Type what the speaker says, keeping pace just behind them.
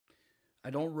I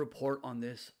don't report on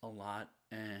this a lot,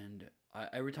 and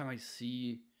every time I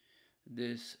see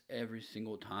this every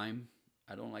single time,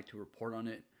 I don't like to report on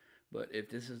it. But if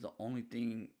this is the only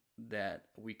thing that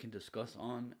we can discuss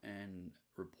on and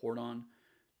report on,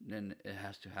 then it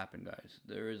has to happen, guys.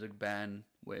 There is a ban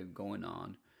wave going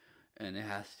on, and it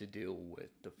has to deal with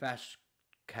the fast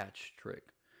catch trick.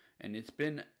 And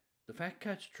the fast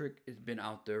catch trick has been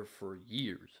out there for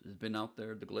years. It's been out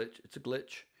there. The glitch, it's a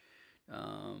glitch,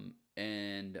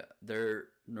 and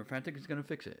Nerfantic is gonna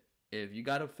fix it. If you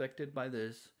got affected by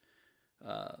this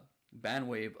ban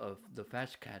wave of the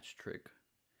fast catch trick,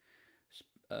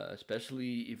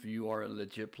 especially if you are a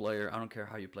legit player. I don't care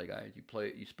how you play, guys.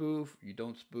 You spoof, you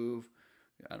don't spoof.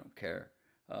 I don't care.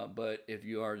 But if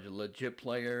you are a legit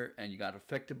player and you got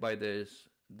affected by this,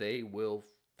 they will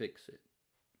fix it.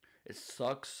 It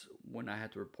sucks when I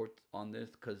have to report on this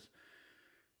because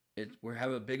we're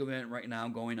having a big event right now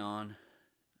going on,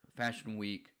 Fashion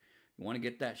Week. You want to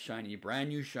get that shiny, brand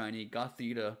new shiny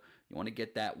Gothita. You want to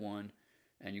get that one,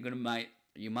 and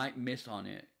you might miss on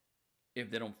it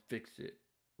if they don't fix it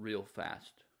real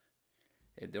fast.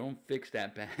 If they don't fix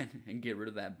that ban and get rid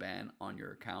of that ban on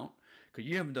your account, because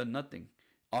you haven't done nothing.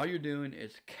 All you're doing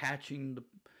is catching the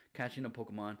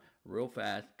Pokemon real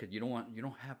fast because you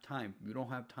don't have time. You don't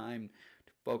have time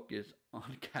to focus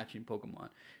on catching Pokemon.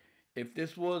 If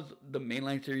this was the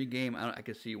mainline series game, I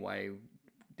could see why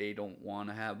they don't want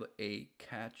to have a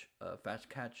fast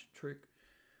catch trick.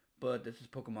 But this is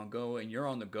Pokemon Go, and you're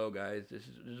on the go, guys. This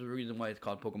is the reason why it's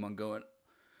called Pokemon Go. And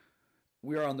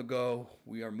we are on the go.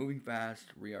 We are moving fast.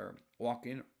 We are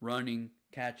walking, running,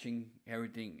 catching,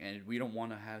 everything, and we don't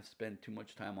want to spend too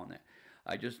much time on that.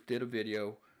 I just did a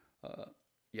video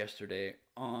yesterday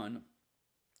on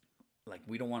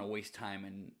we don't want to waste time,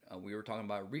 and we were talking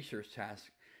about research tasks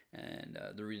and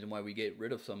the reason why we get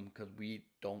rid of some because we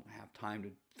don't have time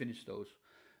to finish those,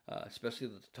 especially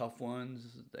the tough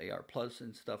ones, the AR plus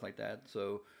and stuff like that.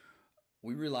 So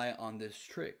we rely on this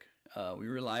trick. We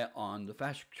rely on the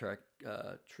fast track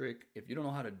trick. If you don't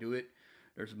know how to do it,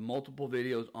 there's multiple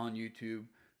videos on YouTube.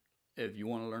 If you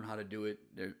want to learn how to do it,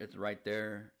 it's right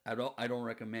there. I don't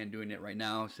recommend doing it right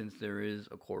now since there is,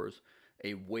 of course,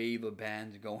 a wave of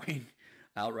bans going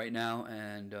out right now,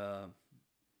 and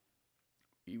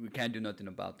we can't do nothing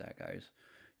about that, guys.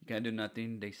 You can't do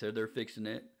nothing. They said they're fixing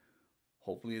it.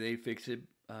 Hopefully, they fix it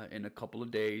in a couple of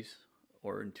days,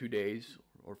 or in 2 days,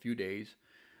 or a few days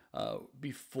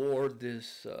before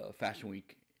this Fashion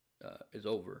Week is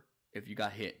over. If you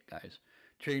got hit, guys.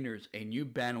 Trainers, a new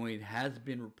ban wave has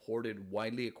been reported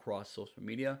widely across social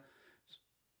media.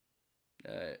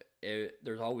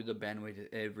 There's always a ban wave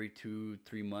every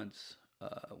 2-3 months.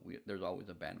 There's always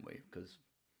a ban wave because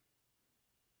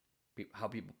how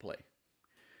people play.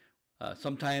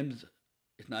 Sometimes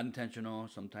it's not intentional.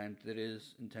 Sometimes it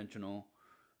is intentional.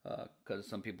 Because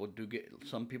some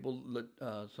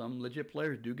legit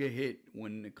players do get hit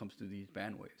when it comes to these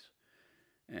ban waves,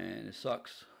 and it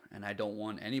sucks. And I don't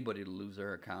want anybody to lose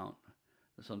their account.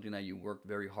 It's something that you work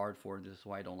very hard for. This is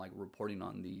why I don't like reporting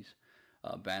on these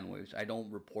ban waves. I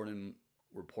don't report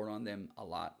on them a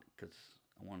lot because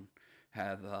I want to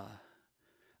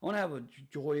have a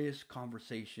joyous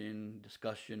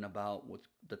discussion about what's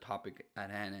the topic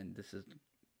at hand, and this is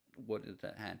what is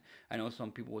at hand. I know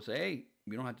some people will say, "Hey,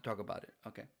 we don't have to talk about it."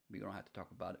 Okay, we don't have to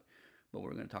talk about it, but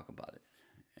we're going to talk about it.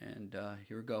 And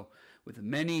here we go. With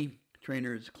many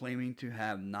trainers claiming to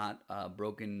have not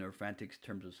broken Nerfantic's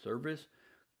terms of service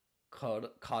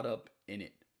caught up in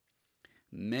it.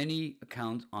 Many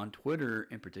accounts on Twitter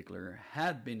in particular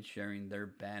have been sharing their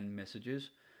ban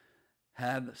messages,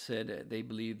 have said they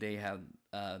believe they have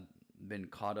been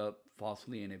caught up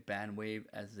falsely in a ban wave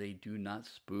as they do not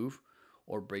spoof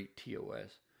or break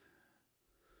TOS.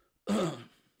 So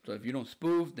if you don't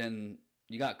spoof, then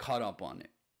you got caught up on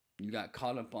it. You got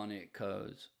caught up on it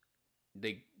because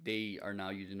they are now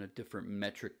using a different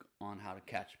metric on how to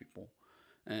catch people.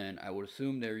 And I would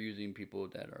assume they're using people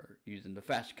that are using the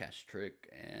fast catch trick.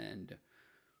 And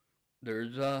there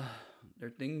are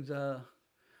things the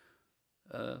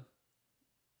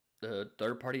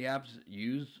third party apps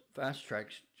use the fast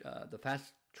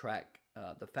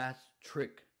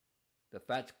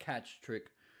catch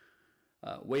trick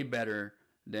way better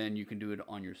than you can do it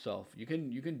on yourself. You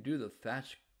can do the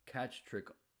fast catch trick,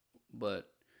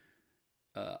 but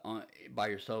by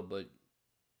yourself. But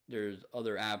there's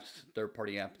other apps, third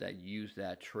party apps that use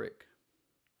that trick.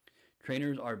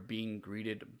 Trainers are being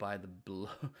greeted by the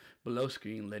below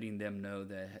screen, letting them know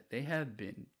that they have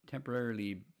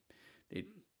temporarily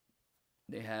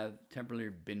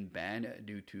been banned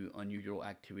due to unusual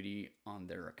activity on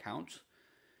their accounts.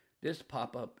 This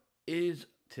pop-up is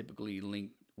typically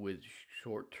linked with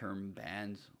short-term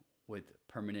bans, with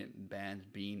permanent bans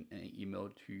being an email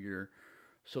to your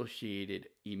associated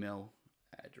email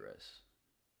address.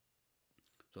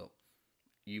 So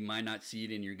you might not see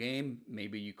it in your game.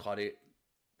 Maybe you caught it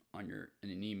on your in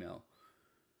an email.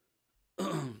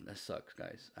 That sucks,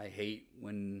 guys. I hate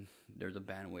when there's a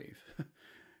ban wave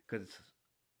because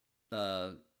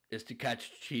it's to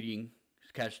catch cheating,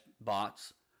 to catch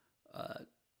bots,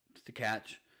 to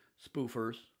catch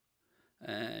spoofers,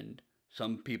 and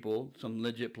some people, some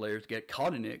legit players, get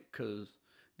caught in it because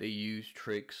they use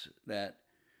tricks that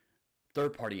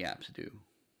third-party apps do,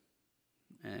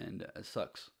 and it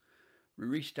sucks. We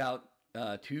reached out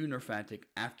to Nerfantic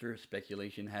after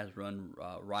speculation has run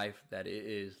rife that it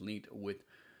is linked with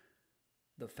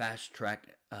the fast track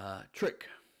trick.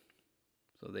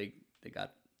 So they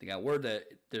got word that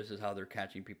this is how they're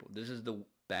catching people. This is the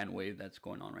ban wave that's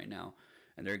going on right now,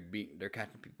 and they're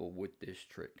catching people with this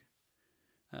trick.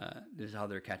 This is how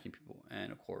they're catching people.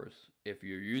 And of course, if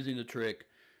you're using the trick,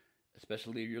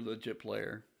 especially if you're a legit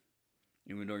player,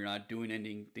 even though you're not doing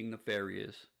anything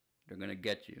nefarious, they're gonna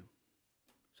get you.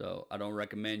 So I don't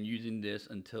recommend using this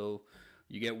until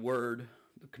you get word,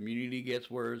 the community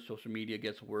gets word, social media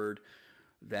gets word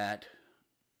that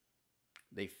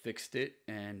they fixed it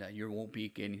and you won't be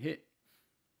getting hit.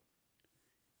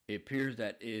 It appears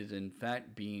that it is in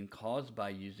fact being caused by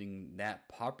using that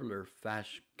popular fast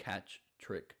catch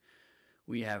trick.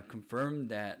 We have confirmed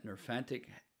that Nerfantic,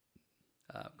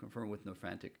 confirmed with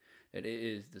Nerfantic, that it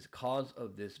is the cause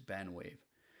of this ban wave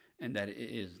and that it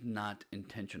is not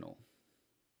intentional.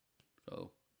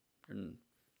 So there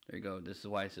you go. This is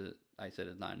why I said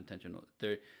it's not intentional.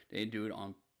 They do it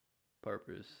on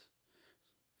purpose.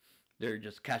 They're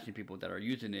just catching people that are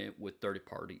using it with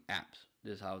third-party apps.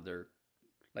 This is how they're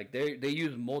like they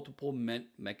use multiple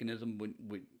mechanism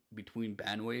between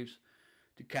ban waves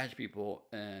to catch people,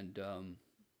 and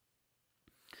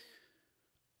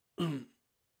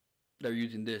they're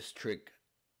using this trick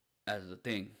as a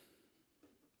thing.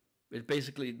 It's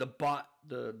basically the bot,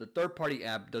 the third party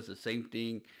app does the same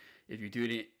thing. If you do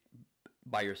it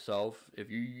by yourself,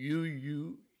 if you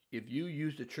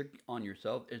use the trick on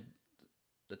yourself,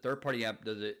 the third party app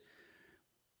does it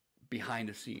behind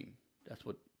the scene. That's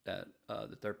what the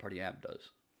third party app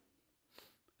does.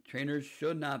 Trainers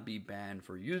should not be banned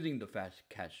for using the fast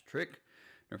catch trick.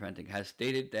 Nerfantic has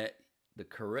stated that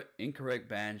the incorrect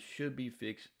ban should be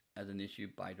fixed as an issue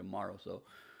by tomorrow. So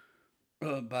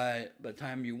by the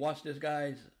time you watch this,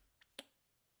 guys,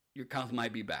 your accounts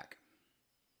might be back.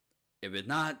 If it's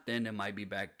not, then it might be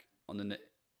back in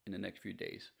the next few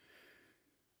days.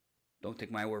 Don't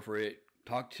take my word for it.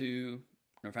 Talk to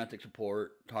Nerfantic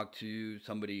support. Talk to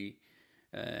somebody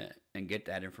and get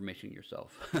that information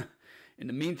yourself. In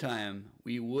the meantime,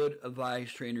 we would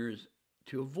advise trainers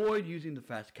to avoid using the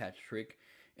fast catch trick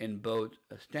in both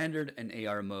a standard and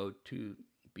AR mode to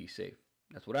be safe.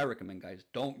 That's what I recommend, guys.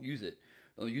 Don't use it.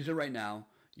 Don't use it right now.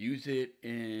 Use it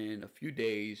in a few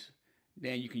days.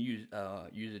 Then you can use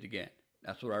it again.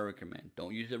 That's what I recommend.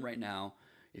 Don't use it right now.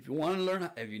 If you want to learn,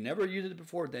 if you never used it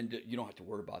before, then you don't have to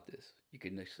worry about this. You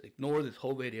can just ignore this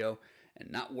whole video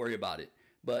and not worry about it.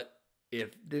 But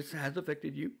if this has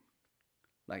affected you,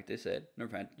 like they said,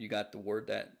 you got the word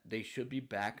that they should be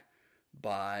back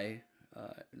by,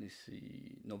 let's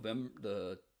see,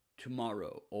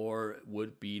 tomorrow, or it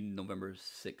would be November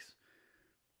 6th,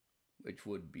 which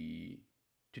would be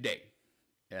today.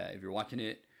 If you're watching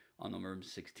it on November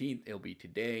 16th, it'll be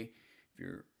today.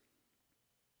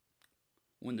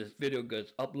 When this video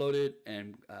gets uploaded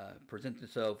and presents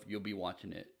itself, you'll be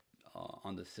watching it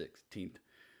on the 16th.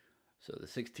 So the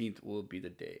 16th will be the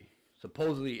day.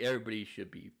 Supposedly everybody should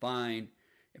be fine.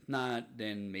 If not,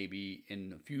 then maybe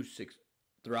in a few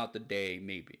throughout the day,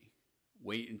 maybe.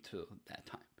 Wait until that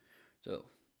time. So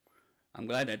I'm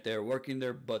glad that they're working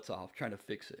their butts off trying to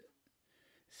fix it.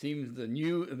 Seems the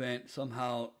new event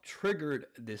somehow triggered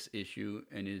this issue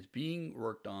and is being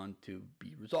worked on to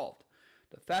be resolved.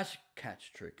 The fast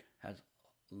catch trick has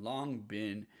long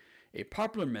been a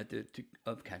popular method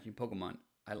of catching Pokemon.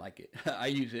 I like it. I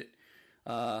use it.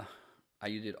 I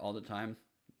use it all the time.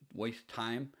 Waste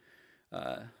time.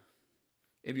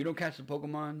 If you don't catch the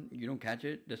Pokemon, you don't catch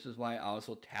it. This is why I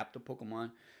also tap the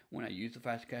Pokemon when I use the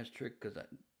fast catch trick, because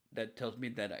that tells me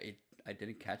that I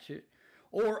didn't catch it.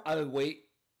 Or I wait.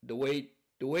 The way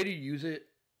to use it,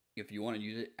 if you want to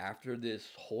use it after this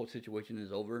whole situation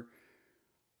is over,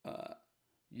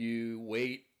 you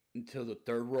wait until the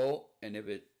third roll, and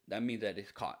that means that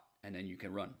it's caught, and then you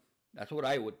can run. That's what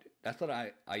I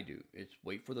do. It's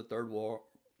wait for the third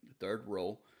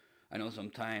roll. I know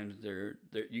sometimes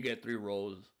you get 3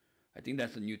 rolls I think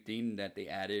that's a new thing that they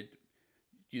added.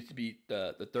 Used to be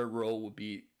the third roll would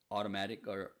be automatic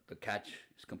or the catch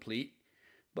is complete,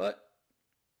 but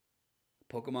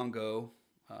Pokemon Go,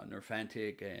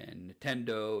 Nerfantic, and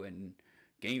Nintendo, and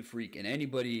Game Freak, and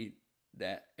everybody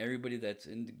that's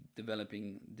in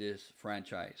developing this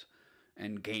franchise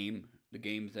and the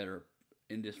games that are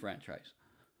in this franchise,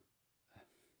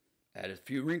 had a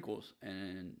few wrinkles,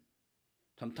 and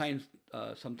sometimes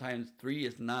three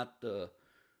is not the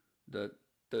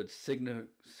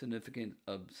significant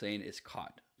of saying it's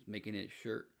caught, making it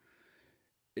sure.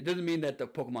 It doesn't mean that the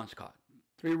Pokemon's caught.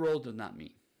 Three rolls does not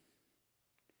mean.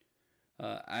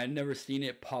 I've never seen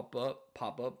it pop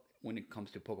up when it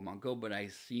comes to Pokemon Go, but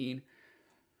I've seen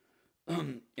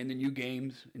in the new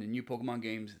Pokemon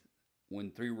games,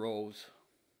 when three rolls,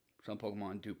 some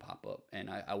Pokemon do pop up, and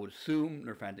I would assume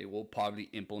Nerfantic will probably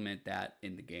implement that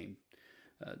in the game.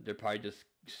 They're probably just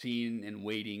seeing and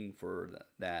waiting for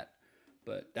that,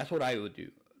 but that's what I would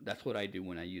do. That's what I do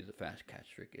when I use the fast catch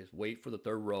trick: is wait for the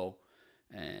third roll,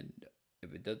 and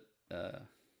if it does,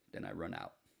 then I run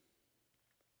out.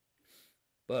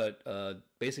 But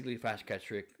basically, fast catch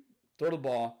trick: throw the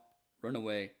ball, run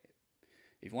away.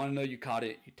 If you want to know you caught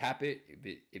it, you tap it.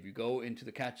 If you go into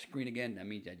the catch screen again, that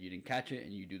means that you didn't catch it,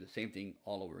 and you do the same thing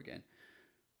all over again.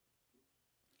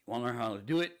 You want to learn how to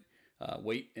do it?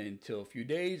 Wait until a few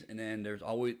days, and then there's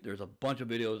a bunch of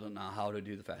videos on how to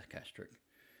do the fast catch trick.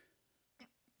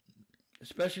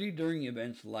 Especially during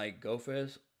events like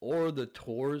GoFest or the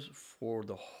tours for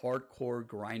the hardcore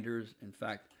grinders. In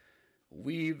fact,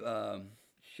 we've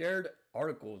shared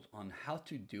articles on how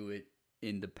to do it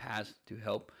in the past to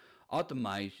help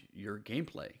optimize your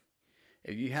gameplay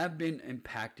if you have been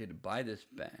impacted by this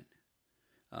ban.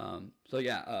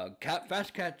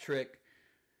 Fast cat trick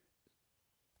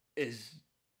is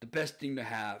the best thing to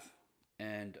have,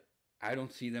 and I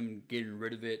don't see them getting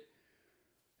rid of it,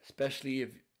 especially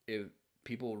if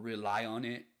people rely on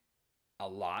it a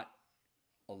lot.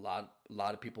 A lot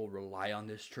of people rely on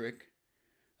this trick.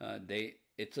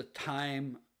 It's not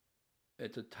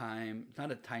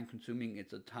a time consuming.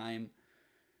 It's a time,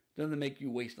 doesn't make you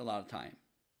waste a lot of time.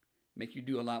 Make you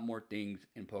do a lot more things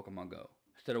in Pokemon Go.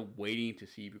 Instead of waiting to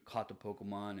see if you caught the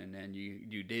Pokemon and then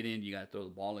you didn't, you got to throw the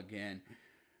ball again.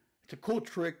 It's a cool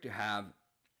trick to have,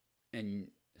 and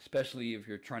especially if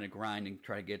you're trying to grind and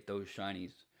try to get those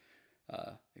shinies.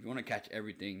 If you want to catch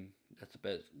everything, that's the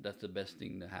best. That's the best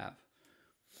thing to have.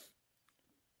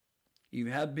 If you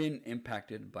have been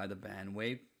impacted by the ban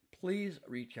wave, please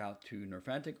reach out to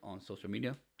Nerfantic on social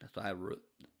media. That's what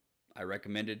I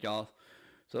recommended y'all.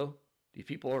 So these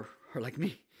people are like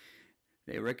me.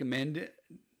 They recommend it.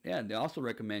 Yeah, they also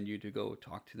recommend you to go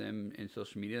talk to them in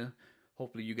social media.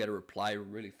 Hopefully you get a reply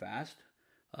really fast.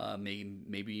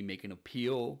 Maybe make an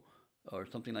appeal or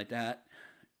something like that.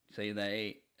 Say that,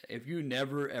 hey, if you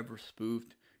never ever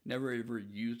spoofed, never ever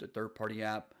used a third party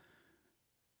app,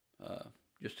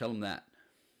 just tell them that.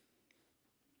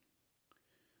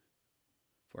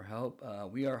 For help,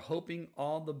 we are hoping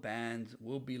all the bans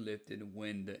will be lifted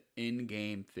when the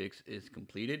in-game fix is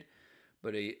completed,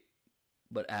 but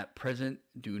at present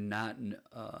don't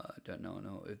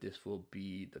know if this will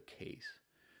be the case.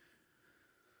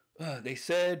 They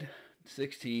said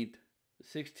 16th.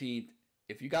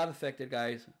 If you got affected,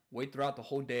 guys, wait throughout the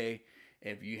whole day.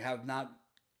 If you have not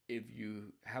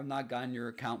gotten your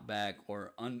account back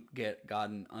or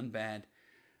gotten unbanned,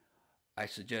 I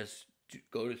suggest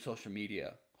go to social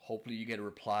media. Hopefully you get a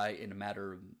reply in a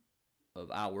matter of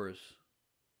hours.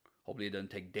 Hopefully it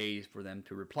doesn't take days for them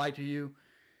to reply to you.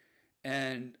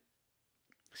 And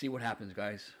see what happens,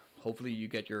 guys. Hopefully you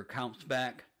get your accounts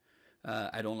back.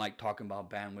 I don't like talking about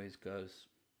ban waves because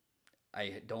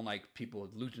I don't like people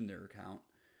losing their account.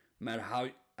 No matter how,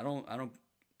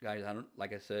 guys,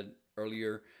 like I said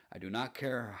earlier, I do not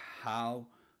care how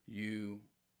you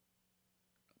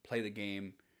play the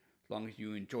game as long as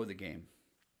you enjoy the game.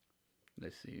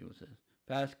 Let's see what it says.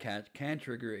 Fast catch can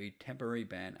trigger a temporary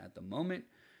ban at the moment.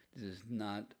 This is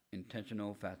not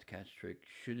intentional. Fast catch trick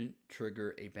shouldn't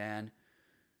trigger a ban.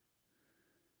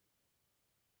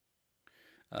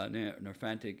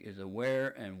 Nerfantic is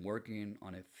aware and working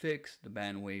on a fix. The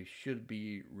ban wave should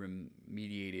be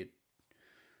remediated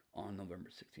on November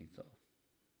 16th. So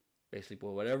basically,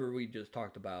 whatever we just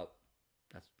talked about,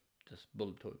 that's just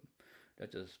bullet point.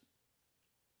 That's just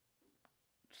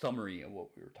summary of what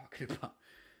we were talking about.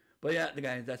 But yeah,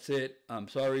 guys, that's it. I'm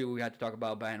sorry we had to talk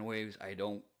about ban waves. I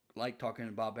don't like talking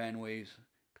about ban waves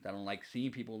because I don't like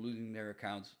seeing people losing their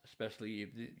accounts, especially if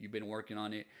you've been working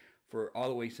on it for all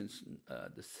the way since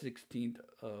the 16th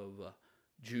of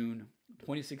June,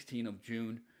 2016 of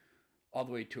June, all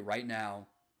the way to right now.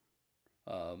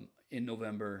 in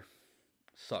November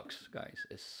sucks, guys.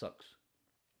 It sucks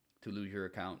to lose your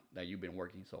account that you've been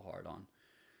working so hard on,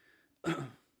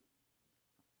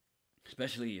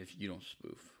 especially if you don't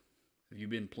spoof. If you've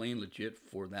been playing legit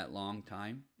for that long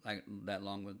time, like that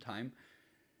long of a time,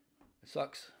 it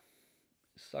sucks.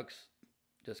 It sucks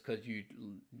just because you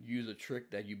use a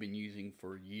trick that you've been using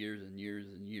for years and years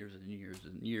and years and years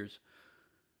and years,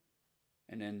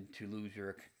 and then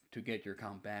to get your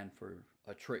account banned for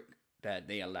a trick that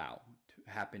they allow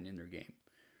to happen in their game.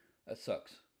 That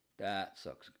sucks. That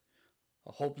sucks.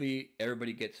 Hopefully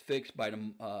everybody gets fixed by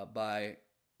the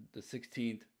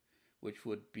 16th, which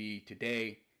would be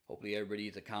today. Hopefully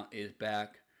everybody's account is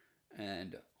back,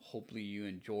 and hopefully you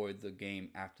enjoyed the game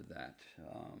after that.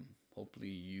 Hopefully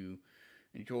you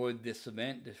enjoyed this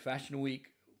event, this Fashion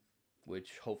Week,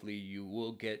 which hopefully you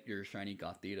will get your shiny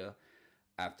Gothita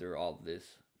after all this,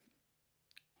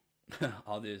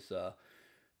 all this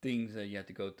things that you have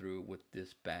to go through with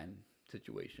this ban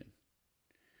situation.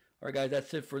 All right, guys,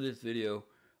 that's it for this video.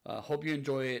 Hope you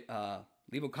enjoy it.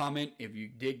 Leave a comment if you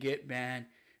did get banned.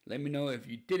 Let me know if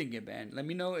you didn't get banned. Let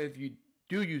me know if you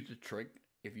do use the trick.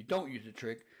 If you don't use the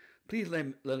trick, please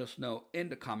let us know in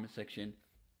the comment section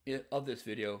of this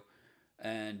video.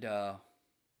 And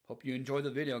hope you enjoy the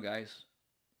video, guys.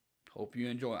 Hope you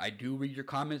enjoy. I do read your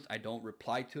comments. I don't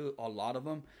reply to a lot of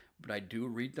them, but I do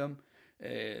read them.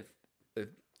 If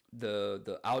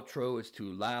the outro is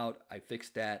too loud, I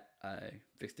fixed that. I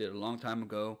fixed it a long time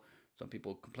ago. Some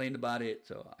people complained about it,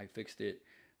 so I fixed it.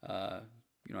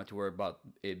 You don't have to worry about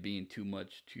it being too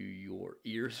much to your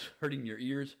ears, hurting your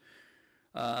ears.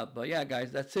 But yeah,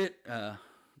 guys, that's it.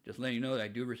 Just letting you know that I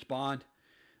do respond.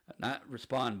 Not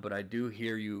respond, but I do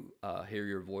hear you, hear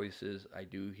your voices. I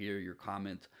do hear your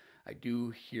comments. I do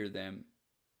hear them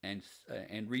and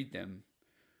read them.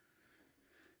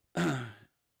 And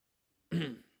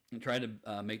try to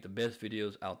make the best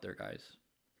videos out there, guys.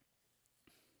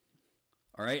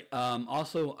 All right.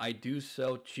 Also, I do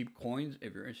sell cheap coins.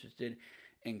 If you're interested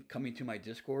in coming to my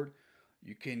Discord,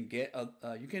 you can get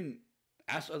you can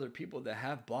ask other people that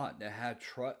have bought, that have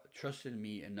trusted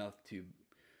me enough to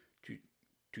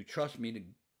trust me to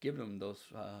give them those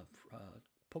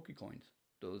Pokecoins,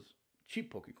 those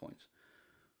cheap Pokecoins.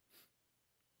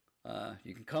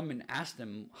 You can come and ask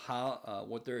them how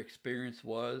what their experience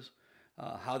was,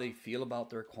 how they feel about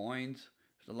their coins.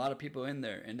 There's a lot of people in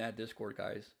there in that Discord,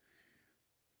 guys.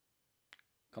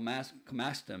 Come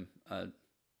ask them.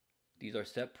 These are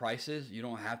set prices. You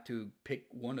don't have to pick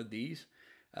one of these.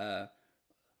 A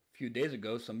few days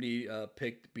ago, somebody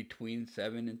picked between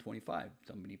 $7 and $25.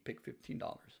 Somebody picked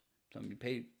 $15. Somebody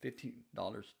paid $15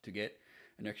 to get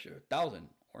an extra 1,000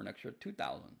 or an extra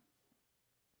 2,000.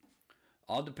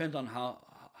 All depends on how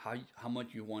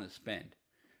much you want to spend.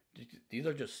 These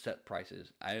are just set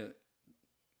prices.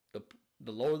 The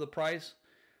lower the price,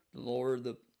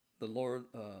 the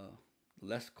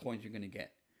less coins you're gonna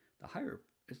get. The higher,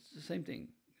 it's the same thing.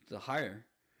 The higher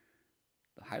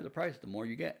the price, the more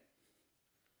you get.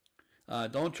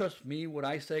 Don't trust me what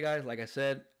I say, guys. Like I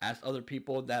said, ask other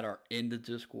people that are in the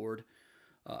Discord.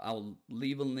 I'll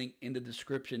leave a link in the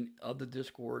description of the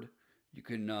Discord. You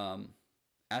can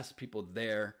ask people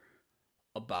there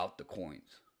about the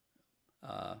coins.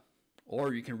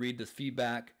 Or you can read the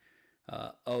feedback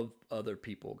of other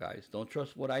people, guys. Don't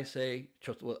trust what I say,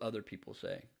 trust what other people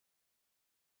say.